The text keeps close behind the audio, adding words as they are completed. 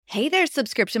Hey there,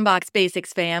 Subscription Box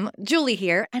Basics fam. Julie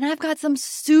here, and I've got some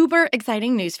super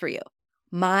exciting news for you.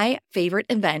 My favorite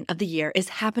event of the year is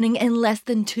happening in less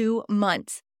than 2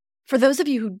 months. For those of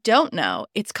you who don't know,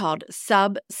 it's called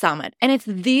Sub Summit, and it's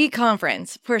the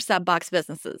conference for sub box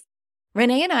businesses.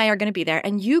 Renee and I are going to be there,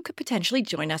 and you could potentially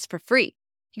join us for free.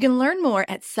 You can learn more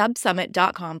at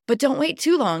subsummit.com, but don't wait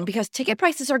too long because ticket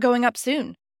prices are going up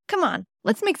soon. Come on,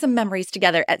 let's make some memories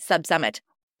together at Sub Summit.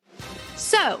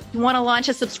 So, you want to launch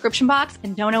a subscription box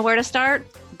and don't know where to start?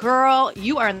 Girl,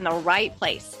 you are in the right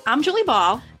place. I'm Julie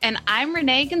Ball. And I'm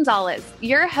Renee Gonzalez,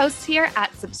 your host here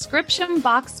at Subscription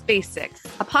Box Basics,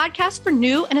 a podcast for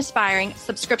new and aspiring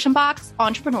subscription box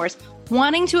entrepreneurs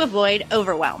wanting to avoid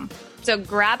overwhelm. So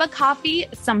grab a coffee,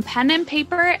 some pen and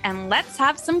paper, and let's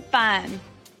have some fun.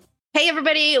 Hey,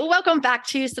 everybody. Welcome back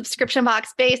to Subscription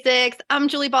Box Basics. I'm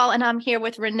Julie Ball, and I'm here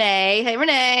with Renee. Hey,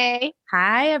 Renee.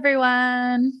 Hi,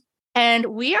 everyone. And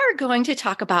we are going to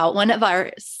talk about one of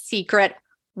our secret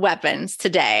weapons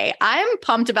today. I'm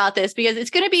pumped about this because it's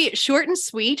going to be short and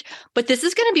sweet, but this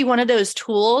is going to be one of those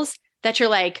tools that you're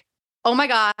like, oh my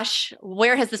gosh,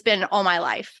 where has this been all my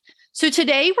life? So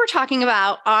today we're talking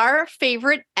about our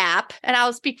favorite app, and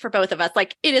I'll speak for both of us.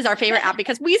 Like, it is our favorite app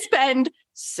because we spend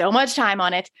so much time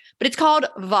on it, but it's called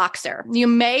Voxer. You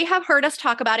may have heard us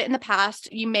talk about it in the past.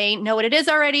 You may know what it is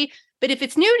already, but if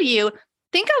it's new to you,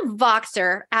 think of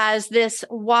Voxer as this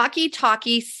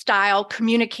walkie-talkie style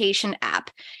communication app.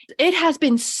 It has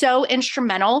been so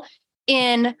instrumental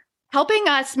in helping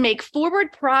us make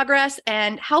forward progress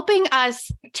and helping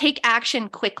us take action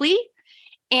quickly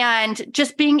and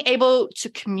just being able to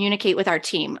communicate with our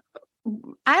team.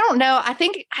 I don't know. I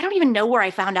don't even know where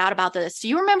I found out about this. Do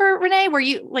you remember, Renee? Were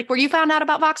you found out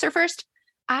about Voxer first?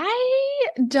 I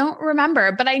don't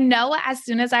remember, but I know as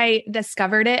soon as I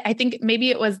discovered it, I think maybe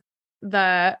it was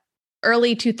the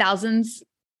early 2000s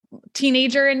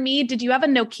teenager in me. Did you have a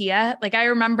Nokia? Like, I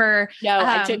remember. No,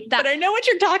 I didn't, but I know what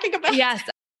you're talking about. Yes.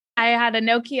 I had a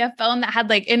Nokia phone that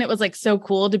had and it was so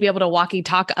cool to be able to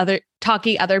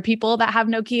walkie-talkie other people that have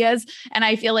Nokias. And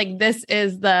I feel like this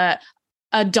is the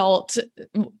adult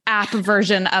app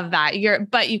version of that.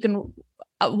 But you can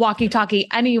walkie-talkie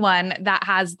anyone that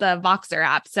has the Voxer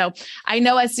app. So I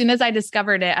know as soon as I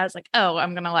discovered it, I was like, oh,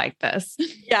 I'm going to like this.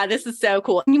 Yeah, this is so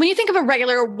cool. When you think of a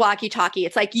regular walkie-talkie,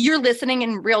 it's like you're listening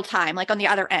in real time, like on the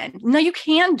other end. No, you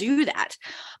can do that.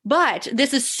 But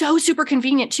this is so super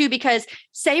convenient too, because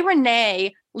say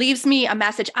Renee leaves me a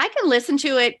message, I can listen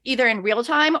to it either in real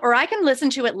time or I can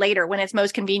listen to it later when it's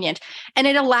most convenient. And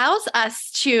it allows us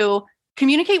to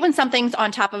communicate when something's on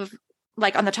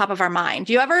the top of our mind.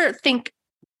 Do you ever think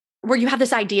where you have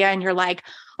this idea and you're like,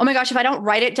 oh my gosh, if I don't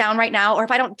write it down right now, or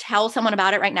if I don't tell someone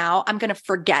about it right now, I'm going to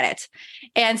forget it.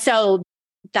 And so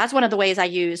that's one of the ways I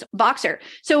use Voxer.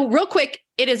 So real quick,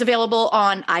 it is available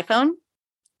on iPhone,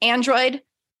 Android,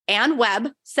 and web.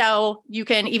 So you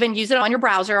can even use it on your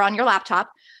browser, on your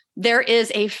laptop. There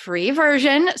is a free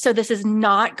version. So this is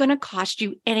not going to cost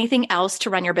you anything else to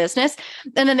run your business.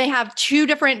 And then they have two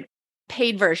different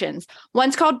paid versions.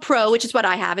 One's called Pro, which is what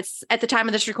I have. It's at the time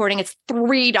of this recording, it's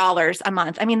 $3 a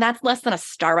month. I mean, that's less than a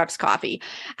Starbucks coffee.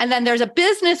 And then there's a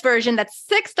business version that's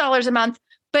 $6 a month,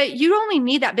 but you only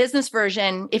need that business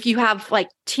version if you have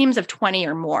teams of 20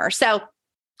 or more. So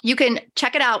you can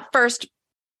check it out first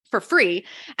for free.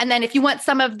 And then if you want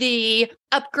some of the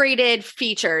upgraded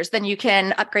features, then you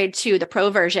can upgrade to the Pro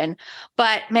version.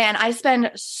 But man, I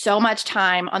spend so much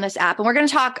time on this app, and we're going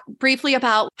to talk briefly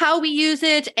about how we use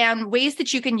it and ways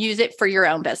that you can use it for your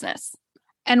own business.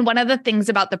 And one of the things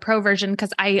about the Pro version,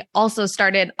 because I also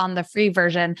started on the free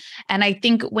version, and I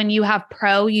think when you have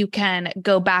Pro, you can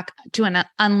go back to an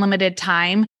unlimited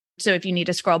time. So if you need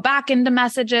to scroll back into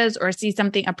messages or see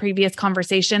a previous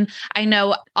conversation, I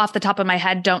know off the top of my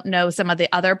head, don't know some of the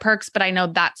other perks, but I know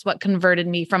that's what converted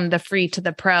me from the free to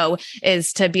the Pro,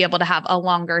 is to be able to have a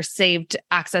longer saved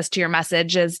access to your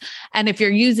messages. And if you're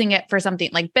using it for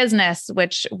something like business,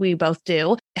 which we both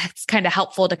do, it's kind of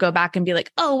helpful to go back and be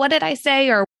like, oh, what did I say?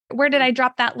 Or where did I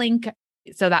drop that link?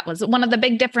 So that was one of the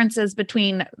big differences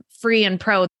between free and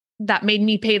Pro that made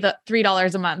me pay the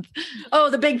 $3 a month. Oh,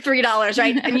 the big $3,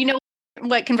 right? And you know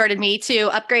what converted me to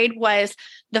upgrade was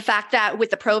the fact that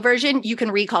with the Pro version, you can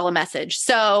recall a message.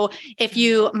 So if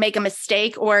you make a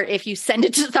mistake or if you send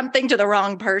it to something to the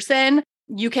wrong person,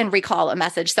 you can recall a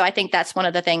message. So I think that's one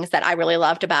of the things that I really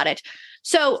loved about it.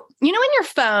 So, in your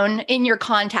phone, in your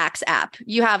contacts app,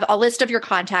 you have a list of your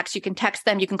contacts. You can text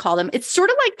them, you can call them. It's sort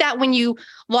of like that when you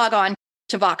log on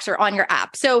to Voxer on your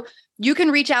app. So you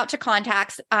can reach out to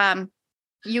contacts.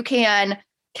 You can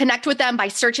connect with them by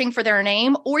searching for their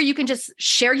name, or you can just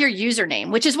share your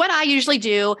username, which is what I usually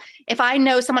do. If I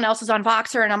know someone else is on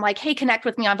Voxer and I'm like, hey, connect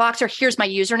with me on Voxer, here's my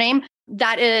username.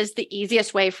 That is the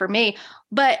easiest way for me.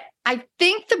 But I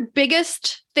think the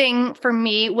biggest thing for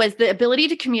me was the ability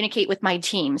to communicate with my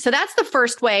team. So that's the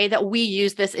first way that we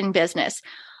use this in business.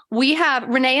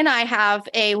 Renee and I have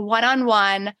a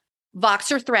one-on-one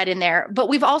Voxer thread in there, but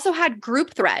we've also had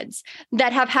group threads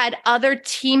that have had other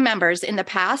team members in the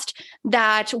past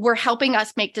that were helping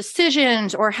us make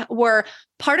decisions or were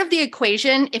part of the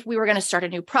equation if we were going to start a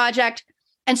new project.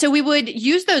 And so we would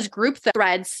use those group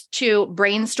threads to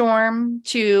brainstorm,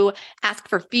 to ask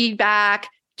for feedback,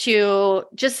 to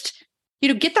just,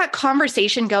 get that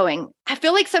conversation going. I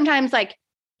feel like sometimes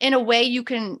in a way you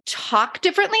can talk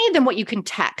differently than what you can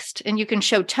text, and you can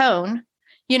show tone,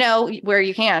 where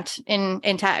you can't in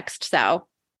text. So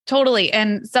totally.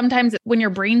 And sometimes when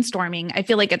you're brainstorming, I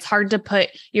feel like it's hard to put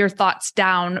your thoughts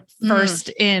down first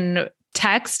in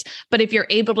text, but if you're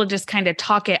able to just kind of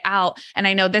talk it out. And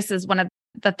I know this is one of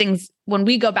the things when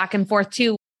we go back and forth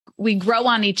too, we grow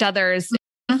on each other's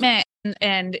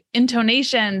and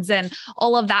intonations and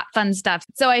all of that fun stuff.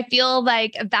 So I feel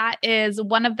like that is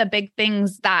one of the big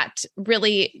things that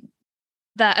really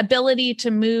the ability to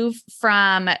move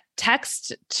from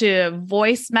text to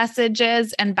voice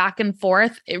messages and back and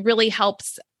forth, it really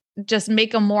helps just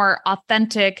make a more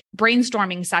authentic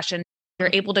brainstorming session. You're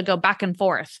able to go back and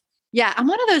forth. Yeah, I'm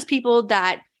one of those people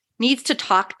that needs to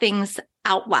talk things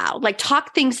out loud,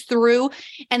 talk things through.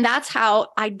 And that's how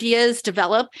ideas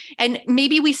develop. And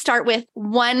maybe we start with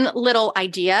one little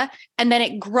idea and then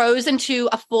it grows into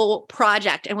a full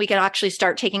project and we can actually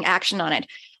start taking action on it.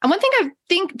 And one thing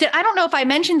I don't know if I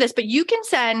mentioned this, but you can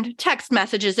send text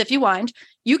messages if you want.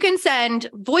 You can send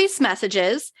voice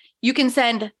messages. You can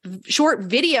send short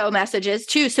video messages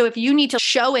too. So if you need to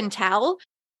show and tell,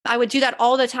 I would do that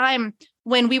all the time.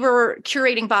 When we were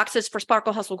curating boxes for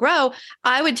Sparkle Hustle Grow,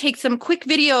 I would take some quick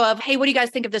video of, hey, what do you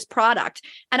guys think of this product?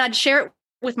 And I'd share it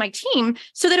with my team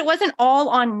so that it wasn't all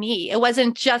on me. It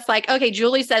wasn't just like, okay,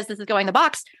 Julie says this is going in the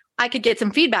box. I could get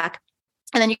some feedback.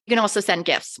 And then you can also send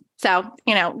gifts. So,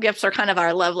 gifts are kind of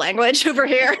our love language over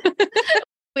here.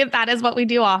 That is what we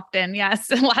do often.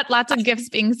 Yes. Lots of gifts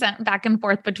being sent back and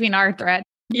forth between our thread.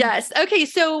 Yes. Okay.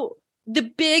 So the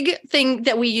big thing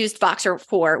that we used Voxer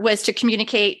for was to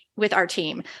communicate with our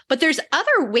team, but there's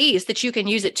other ways that you can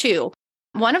use it too.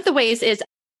 One of the ways is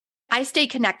I stay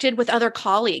connected with other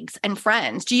colleagues and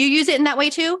friends. Do you use it in that way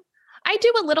too? I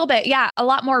do a little bit. Yeah. A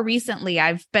lot more recently.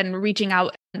 I've been reaching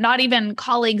out, not even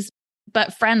colleagues,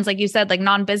 but friends, like you said, like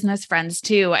non-business friends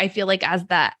too. I feel like as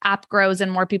the app grows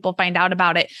and more people find out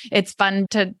about it, it's fun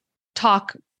to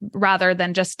talk rather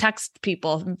than just text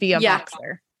people via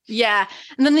Voxer. Yeah.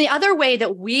 And then the other way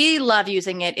that we love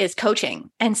using it is coaching.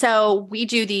 And so we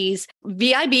do these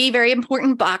VIB, very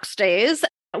important box days,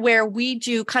 where we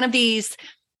do kind of these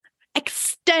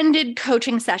extended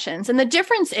coaching sessions. And the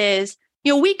difference is,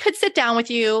 we could sit down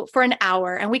with you for an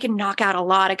hour and we can knock out a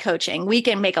lot of coaching. We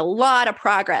can make a lot of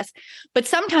progress. But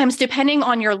sometimes, depending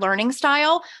on your learning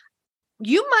style,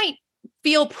 you might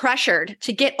feel pressured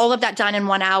to get all of that done in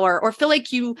 1 hour or feel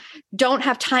like you don't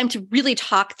have time to really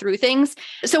talk through things.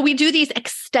 So we do these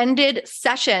extended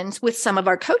sessions with some of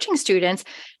our coaching students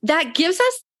that gives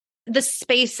us the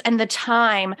space and the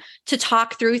time to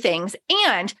talk through things.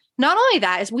 And not only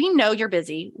that, is we know you're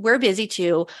busy. We're busy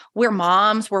too. We're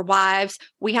moms, we're wives.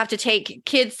 We have to take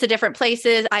kids to different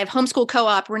places. I have homeschool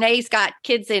co-op. Renee's got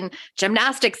kids in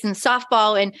gymnastics and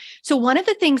softball. And so one of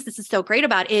the things this is so great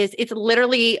about is it's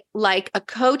literally like a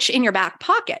coach in your back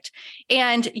pocket.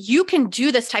 And you can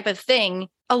do this type of thing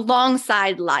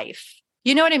alongside life.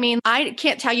 You know what I mean? I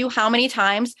can't tell you how many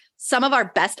times some of our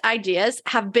best ideas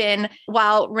have been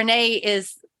while Renee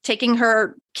is taking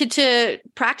her kid to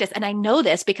practice. And I know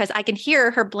this because I can hear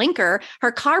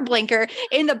her car blinker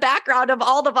in the background of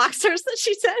all the Voxers that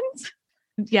she sends.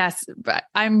 Yes, but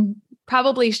I'm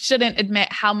probably shouldn't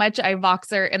admit how much I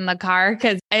Voxer in the car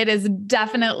because it is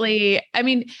definitely,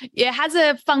 it has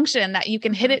a function that you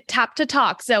can hit it tap to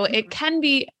talk. So it can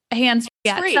be hands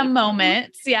at some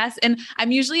moments. Yes. And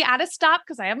I'm usually at a stop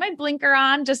because I have my blinker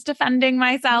on, just defending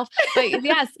myself. But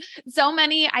yes, so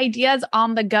many ideas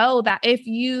on the go that if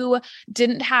you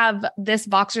didn't have this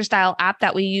Voxer style app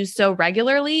that we use so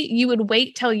regularly, you would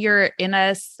wait till you're in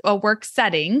a work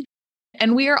setting.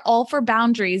 And we are all for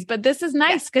boundaries, but this is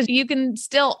nice because you can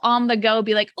still on the go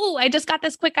be like, oh, I just got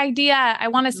this quick idea. I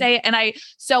want to say it. And I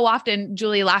so often,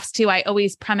 Julie laughs too. I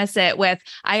always premise it with,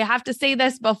 I have to say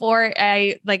this before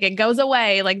it goes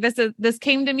away. Like this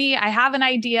came to me. I have an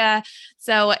idea.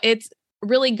 So it's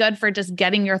really good for just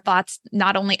getting your thoughts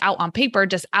not only out on paper,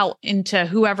 just out into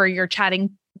whoever you're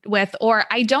chatting with. Or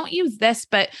I don't use this,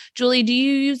 but Julie, do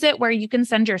you use it where you can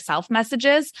send yourself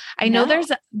messages? I know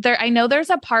there's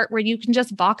a part where you can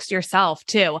just Vox yourself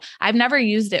too. I've never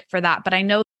used it for that, but I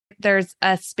know there's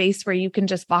a space where you can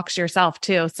just Vox yourself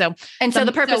too. So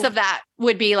the purpose of that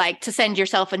would be like to send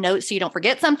yourself a note so you don't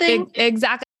forget something.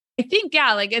 Exactly. I think,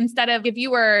 yeah, like instead of if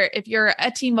you're a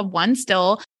team of one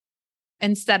still,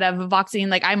 instead of Voxing,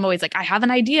 like I'm always like, I have an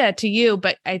idea to you,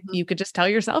 but you could just tell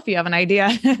yourself you have an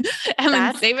idea and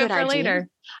then save it for later.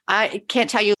 I can't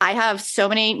tell you, I have so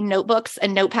many notebooks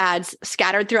and notepads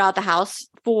scattered throughout the house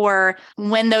for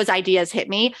when those ideas hit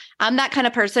me. I'm that kind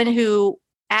of person who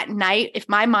at night, if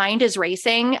my mind is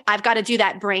racing, I've got to do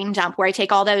that brain dump where I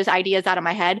take all those ideas out of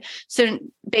my head. So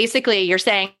basically you're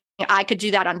saying I could do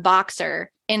that on Voxer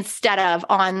instead of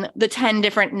on the 10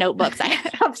 different notebooks I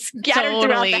have scattered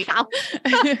throughout the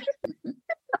house.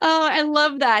 Oh, I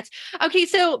love that. Okay,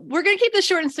 so we're going to keep this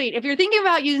short and sweet. If you're thinking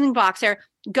about using Voxer,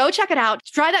 go check it out.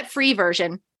 Try that free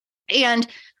version. And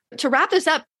to wrap this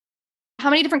up, how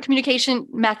many different communication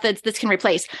methods this can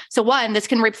replace? So one, this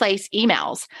can replace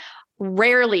emails.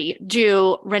 Rarely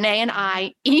do Renee and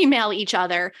I email each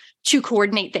other to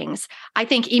coordinate things. I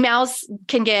think emails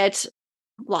can get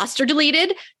lost or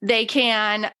deleted. They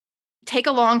can take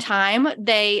a long time.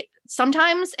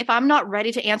 Sometimes, if I'm not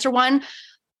ready to answer one,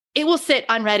 it will sit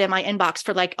unread in my inbox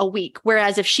for like a week.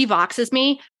 Whereas if she Voxes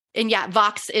me, and yeah,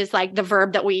 Vox is like the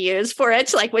verb that we use for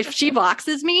it. Like if she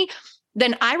Voxes me,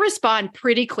 then I respond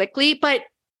pretty quickly. But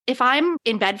if I'm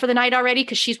in bed for the night already,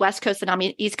 because she's West Coast and I'm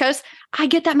East Coast, I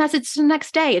get that message the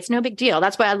next day. It's no big deal.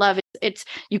 That's why I love it.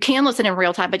 You can listen in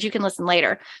real time, but you can listen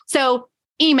later. So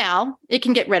email, it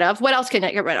can get rid of. What else can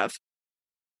it get rid of?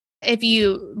 If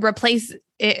you replace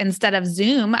it instead of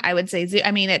Zoom, I would say Zoom.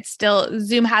 I mean,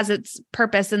 Zoom has its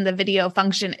purpose and the video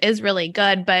function is really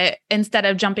good, but instead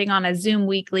of jumping on a Zoom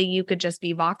weekly, you could just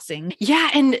be Voxing.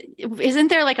 Yeah. And isn't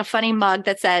there like a funny mug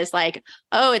that says like,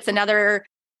 oh, it's another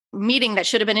meeting that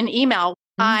should have been an email?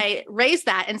 I raise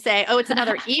that and say, oh, it's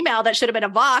another email that should have been a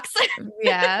Vox.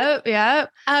 Yeah.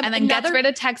 And then gets rid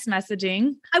of text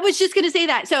messaging. I was just going to say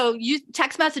that. So use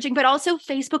text messaging, but also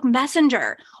Facebook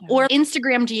Messenger or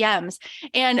Instagram DMs.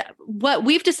 And what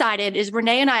we've decided is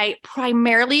Renee and I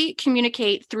primarily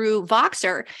communicate through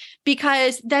Voxer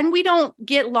because then we don't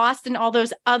get lost in all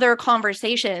those other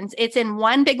conversations. It's in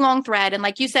one big long thread. And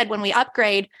like you said, when we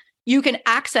upgrade, you can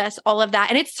access all of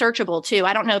that. And it's searchable too.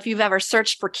 I don't know if you've ever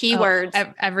searched for keywords.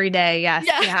 Every day. Yes.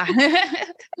 Yeah.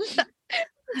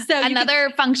 So another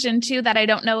function too, that I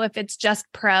don't know if it's just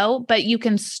pro, but you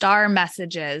can star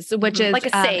messages, which is like a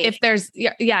save. If there's,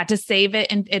 to save it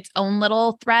in its own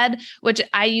little thread, which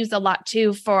I use a lot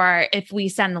too for if we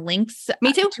send links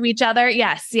Me too. to each other.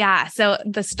 Yes. Yeah. So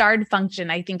the starred function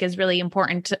I think is really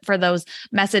important for those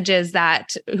messages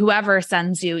that whoever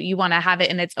sends you, you want to have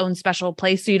it in its own special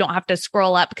place. So you don't have to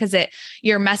scroll up because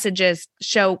your messages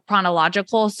show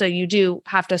chronological. So you do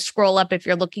have to scroll up if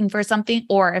you're looking for something,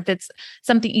 or if it's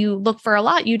something you look for a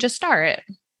lot, you just star it.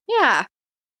 Yeah.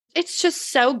 It's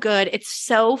just so good. It's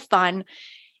so fun.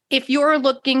 If you're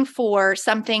looking for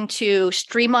something to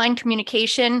streamline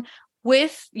communication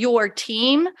with your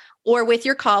team or with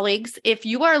your colleagues, if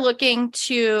you are looking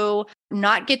to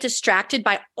not get distracted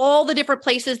by all the different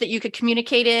places that you could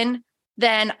communicate in,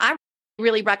 then I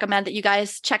really recommend that you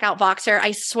guys check out Voxer.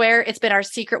 I swear it's been our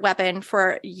secret weapon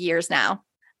for years now.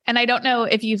 And I don't know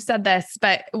if you've said this,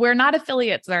 but we're not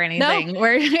affiliates or anything.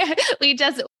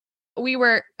 No. We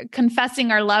were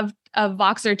confessing our love of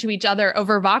Voxer to each other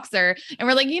over Voxer. And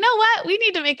we're like, you know what? We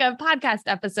need to make a podcast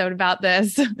episode about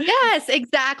this. Yes,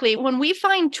 exactly. When we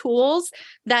find tools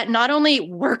that not only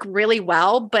work really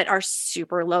well, but are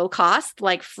super low cost,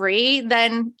 like free,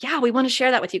 then yeah, we want to share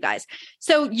that with you guys.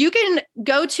 So you can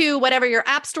go to whatever your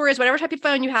app store is, whatever type of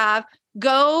phone you have,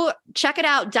 go check it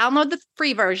out, download the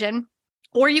free version.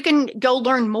 Or you can go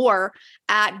learn more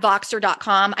at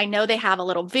Voxer.com. I know they have a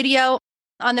little video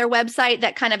on their website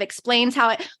that kind of explains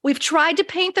how we've tried to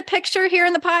paint the picture here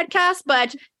in the podcast,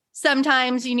 but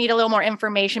sometimes you need a little more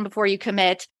information before you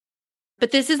commit.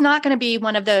 But this is not going to be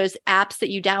one of those apps that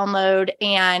you download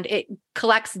and it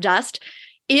collects dust.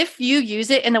 If you use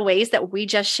it in the ways that we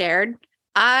just shared,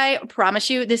 I promise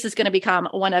you, this is going to become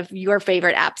one of your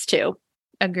favorite apps too.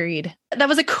 Agreed. That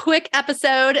was a quick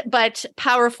episode, but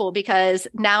powerful because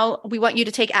now we want you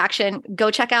to take action.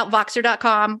 Go check out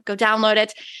Voxer.com, go download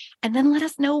it, and then let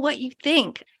us know what you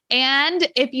think. And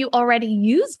if you already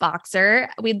use Voxer,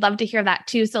 we'd love to hear that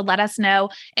too. So let us know.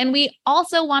 And we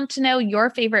also want to know your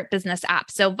favorite business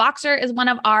app. So Voxer is one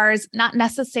of ours, not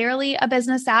necessarily a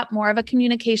business app, more of a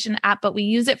communication app, but we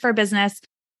use it for business.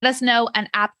 Let us know an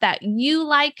app that you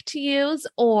like to use,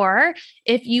 or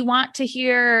if you want to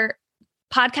hear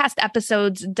podcast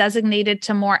episodes designated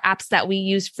to more apps that we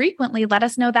use frequently, let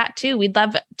us know that too. We'd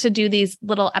love to do these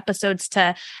little episodes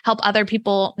to help other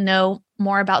people know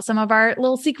more about some of our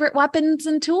little secret weapons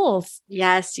and tools.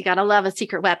 Yes, you got to love a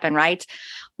secret weapon, right?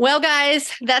 Well,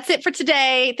 guys, that's it for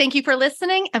today. Thank you for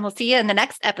listening, and we'll see you in the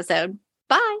next episode.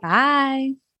 Bye.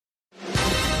 Bye.